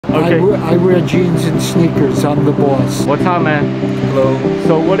Okay. I wear jeans and sneakers. I'm the boss. What's up, man? Hello.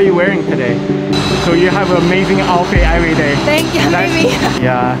 So what are you wearing today? So you have an amazing outfit every day. Thank you, baby.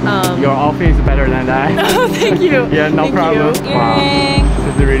 Yeah, your outfit is better than that. Oh, thank you. Yeah, no Thank problem. You. Wow, Earring.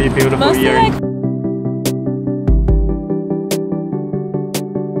 this is a really beautiful earring.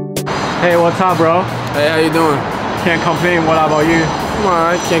 Hey, what's up, bro? Hey, how you doing? Can't complain. What about you? I'm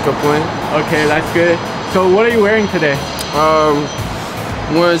alright, can't complain. Okay, that's good. So what are you wearing today?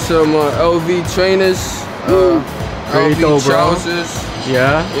 Wearing some LV trainers, Very LV dope, bro. trousers.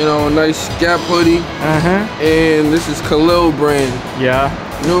 Yeah. You know, a nice Gap hoodie. And this is Khalil brand. Yeah.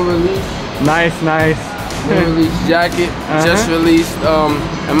 New release. Nice. New release jacket. Just released.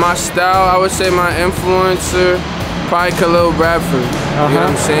 And my style, I would say my influencer, probably Khalil Bradford. You know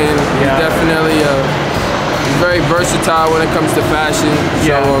what I'm saying? He's definitely very versatile when it comes to fashion.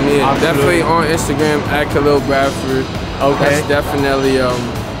 Yeah, So yeah, absolutely. definitely on Instagram at Khalil Bradford. Okay. That's definitely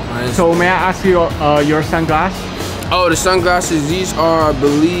So may I ask you your sunglasses? Oh, the sunglasses, these are, I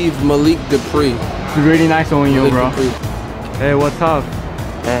believe, Malik Dupree. It's really nice on you, bro. Dupree. Hey, what's up?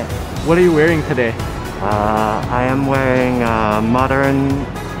 Hey. What are you wearing today? I am wearing modern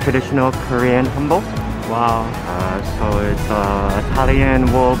traditional Korean hanbok. Wow. So it's Italian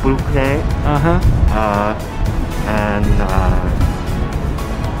wool bouquet and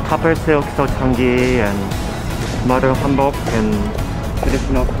copper silk socheongi and modern hanbok and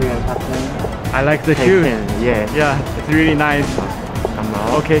traditional Korean pattern. I like the shoes. Yeah. It's really nice.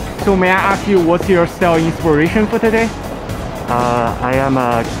 Okay, so may I ask you what's your style inspiration for today? I am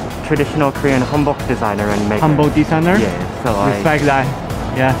a traditional Korean hanbok designer and maker. Hanbok designer? Yeah, so respect that.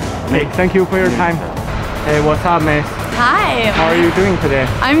 Yeah. Hey, thank you for your time. Hey, what's up, miss? Hi. How are you doing today?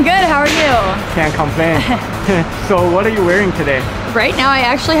 I'm good. How are you? Can't complain. So what are you wearing today? Right now, I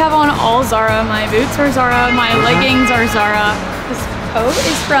actually have on all Zara. My boots are Zara. My leggings are Zara. This coat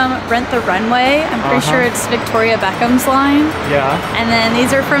is from Rent the Runway. I'm pretty sure it's Victoria Beckham's line. Yeah. And then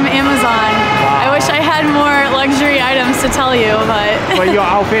these are from Amazon. Wow. I wish I had more luxury items to tell you, but... But your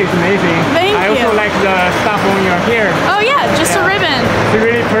outfit is amazing. Thank I also you. like the stuff on your hair. Oh yeah, just a ribbon. It's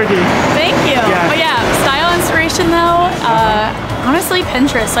really pretty. Thank you. Yeah. But yeah, style inspiration though, honestly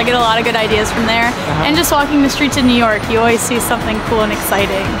Pinterest. I get a lot of good ideas from there. And just walking the streets in New York, you always see something cool and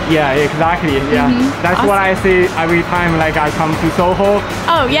exciting. Yeah, exactly. Yeah. That's what I say every time like I come to Soho.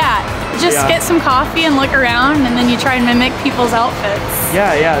 Oh yeah. Just get some coffee and look around and then you try and mimic people's outfits.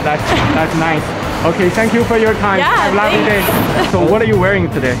 Yeah, that's nice. Okay, thank you for your time. Yeah, have a lovely day. So what are you wearing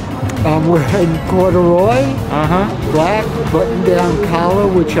today? I'm wearing corduroy, black button-down collar,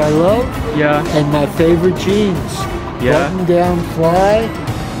 which I love, and my favorite jeans. Button-down fly.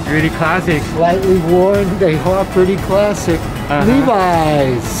 Really classic. Slightly worn, they are pretty classic.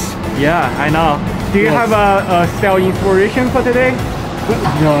 Levi's. Yeah, I know. Do you have a style inspiration for today?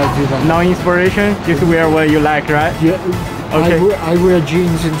 No, I do not. No inspiration? Just wear what you like, right? Yeah. Okay. I wear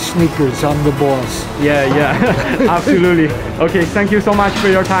jeans and sneakers. I'm the boss. Yeah, absolutely. Okay, thank you so much for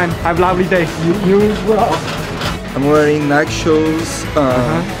your time. Have a lovely day. You as well. I'm wearing Nike shoes,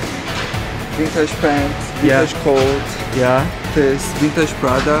 vintage pants, vintage coat, this vintage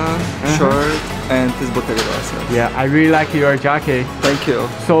Prada shirt, and this Bottega glasses. Yeah, I really like your jacket. Thank you.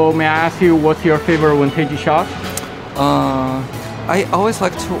 So may I ask you what's your favorite vintage shop? I always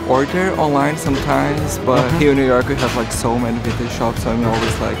like to order online sometimes, but here in New York we have like so many vintage shops, so I'm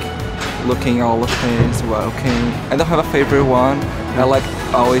always like looking all of things, looking. I don't have a favorite one. I like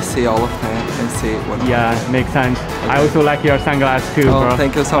always see all of them and see what. Yeah, makes sense. I also like your sunglasses too, bro.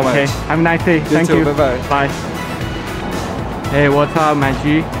 Thank you so much. Have a nice day. Thank you. Bye-bye. Bye. Hey, what's up, my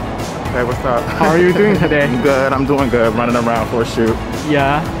G? Hey, what's up? How are you doing today? I'm good. I'm doing good. Running around for a shoot.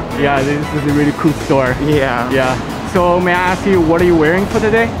 Yeah, this is a really cool store. Yeah. So may I ask you, what are you wearing for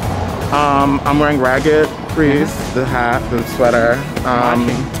today? I'm wearing ragged crease, the hat, the sweater,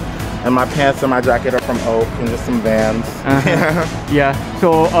 and my pants and my jacket are from Oak, and just some Vans. Yeah.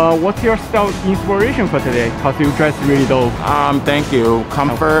 So what's your style inspiration for today? Cause you dress really dope. Thank you.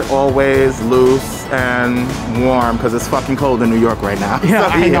 Comfort, always loose and warm, because it's fucking cold in New York right now. Yeah, so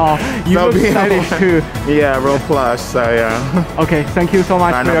I know. You look stylish too. Yeah, real plush. So yeah. Okay, thank you so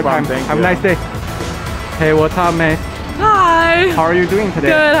much for your time. Have a nice day. Hey, what's up, man? Hi. How are you doing today?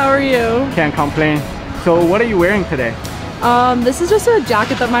 Good, how are you? Can't complain. So what are you wearing today? This is just a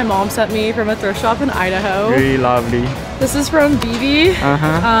jacket that my mom sent me from a thrift shop in Idaho. Really lovely. This is from BB.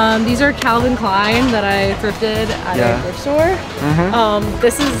 These are Calvin Klein that I thrifted at a thrift store.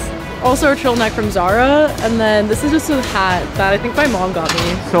 This is also a turtleneck from Zara, and then this is just a hat that I think my mom got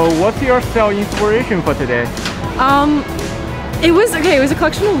me. So what's your style inspiration for today? It was a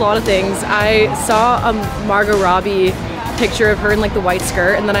collection of a lot of things. I saw a Margot Robbie picture of her in like the white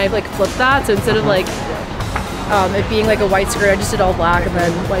skirt, and then I like flipped that. So instead of like it being like a white skirt, I just did all black and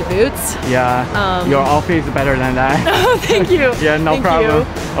then white boots. Yeah, your outfit is better than that. Oh, thank you. Yeah, no thank problem.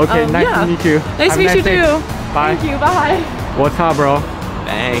 You. Okay, nice to meet you. Nice to meet you too. Bye. Thank you, bye. What's up, bro?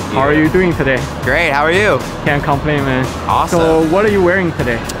 Thank you. How are you doing today? Great, how are you? Can't complain, man. Awesome. So what are you wearing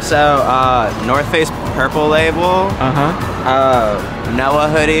today? So, North Face purple label. Noah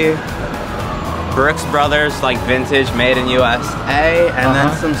hoodie. Brooks Brothers, like vintage, made in USA, and then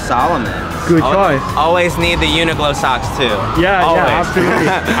some Solomon. Good choice. Always need the Uniqlo socks too. Yeah, always. yeah,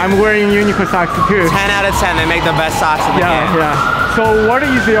 absolutely. I'm wearing Uniqlo socks too. 10 out of 10, they make the best socks in the game. Yeah. So what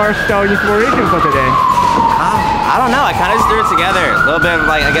is your style inspiration for today? I don't know, I kind of just threw it together. A little bit of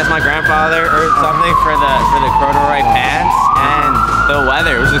like, I guess my grandfather or something for the corduroy pants, and the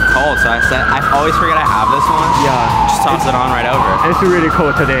weather, it was just cold, so I always forget I have this one. Yeah. Just toss it on right over. It's really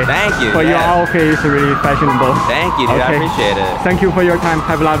cool today. Thank you. But your outfit is really fashionable. Thank you, dude, I appreciate it. Thank you for your time.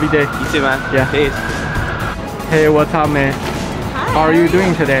 Have a lovely day. You too, man. Yeah. Peace. Hey, what's up, man? Hi. How are you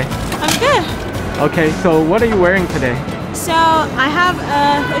doing today? I'm good. Okay, so what are you wearing today? So I have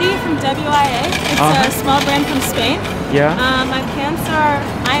a hoodie from WIA. It's a small brand from Spain. Yeah. My pants are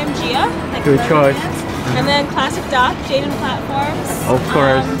IMGA, like good choice. Pants. And then classic Doc, Jaden platforms. Of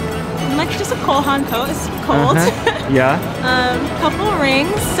course. Like just a Kohan coat. It's cold. Yeah. Couple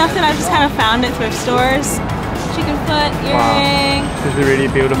rings, stuff that I've just kind of found at thrift stores. Chicken foot, earring. Wow. This is really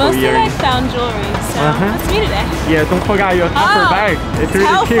beautiful Mostly earring. like found jewelry. So that's me today. Yeah, don't forget your topper bag. It's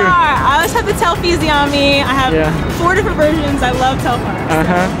really cute. Telfar. I always have the Telfeezy on me. I have 4 different versions. I love Telfar.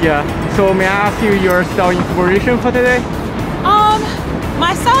 Yeah. So may I ask you your style inspiration for today?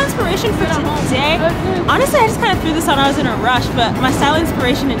 My style inspiration for today, honestly, I just kind of threw this on. I was in a rush, but my style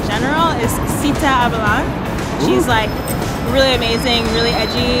inspiration in general is Sita Abelan. She's like really amazing, really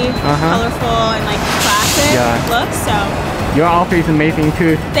edgy, colorful, and like classic looks. So your outfit is amazing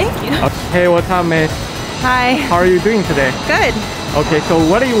too. Thank you. Hey, what's up, man? Hi. How are you doing today? Good. Okay, so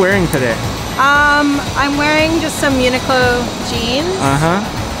what are you wearing today? I'm wearing just some Uniqlo jeans.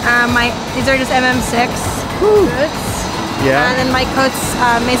 These are just MM6 boots. Yeah. And then my coat's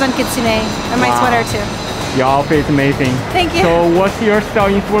Maison Kitsune, and my sweater too. Your outfit is amazing. Thank you. So what's your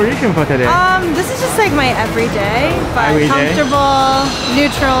style inspiration for today? This is just like my everyday, but everyday? comfortable,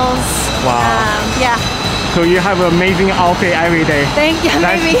 neutrals. Wow. Yeah. So you have an amazing outfit every day. Thank you,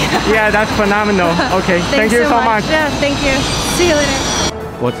 maybe. Yeah, that's phenomenal. Okay, thank you so much. Yeah, thank you. See you later.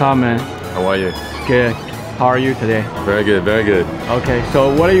 What's up, man? How are you? Good. How are you today? Very good, very good. Okay,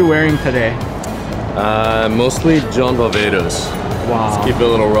 so what are you wearing today? Mostly John Barbados. Wow. Let's keep it a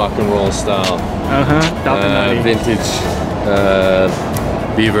little rock and roll style. Definitely. Vintage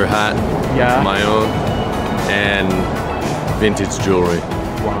beaver hat. Yeah. My own. And vintage jewelry.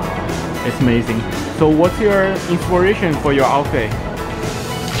 Wow. It's amazing. So what's your inspiration for your outfit?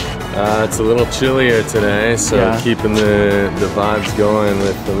 It's a little chillier today, so keeping the vibes going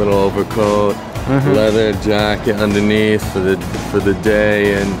with the little overcoat, leather jacket underneath for the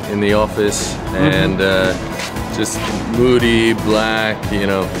day and in the office, and just moody black, you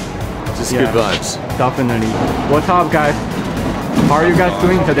know, just good vibes. Definitely. What's up, guys? How are you guys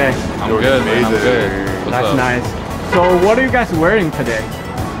doing today? I'm good, man. I'm good. That's nice. So what are you guys wearing today?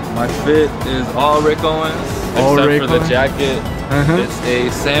 My fit is all Rick Owens, except for the jacket. It's a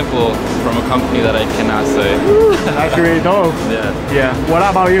sample from a company that I cannot say. That's really dope. Yeah. What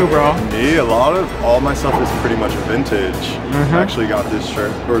about you, bro? Me, all my stuff is pretty much vintage. I actually got this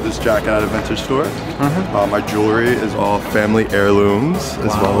shirt or this jacket at a vintage store. My jewelry is all family heirlooms,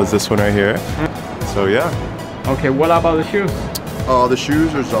 as well as this one right here. So yeah. Okay, what about the shoes? The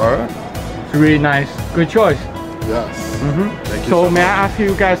shoes are Zara. It's really nice. Good choice. Yes. Thank you So so may much. I ask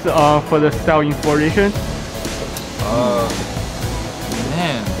you guys for the style inspiration?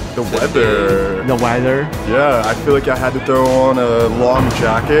 The weather. The weather. Yeah, I feel like I had to throw on a long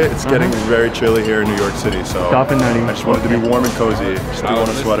jacket. It's getting very chilly here in New York City, so definitely. I just wanted to be warm and cozy. Just threw on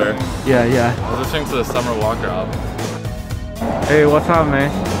a sweater. Yeah. I was listening to the Summer Walker album. Hey, what's up, man?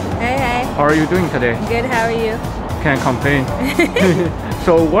 Hey. How are you doing today? Good, how are you? Can't complain.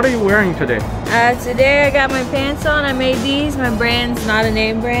 So what are you wearing today? Today I got my pants on. I made these. My brand's not a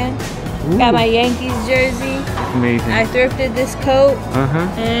name brand. Got my Yankees jersey. Amazing. I thrifted this coat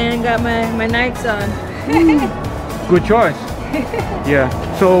and got my Nikes on. Good choice. Yeah.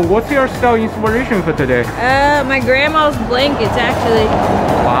 So what's your style inspiration for today? My grandma's blankets actually.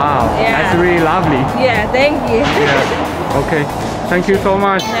 Wow. Yeah. That's really lovely. Yeah, thank you. Yeah. Okay. Thank you so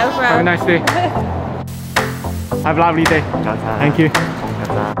much. No problem. Have a nice day. Have a lovely day. Thank you.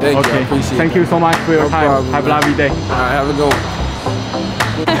 Thank you, I appreciate Thank you so much for your time. problem, have a man. lovely day. Alright, have a good one.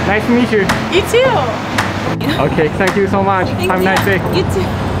 Nice to meet you. You too. you. Okay, thank you so much. Have a nice day. You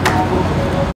too.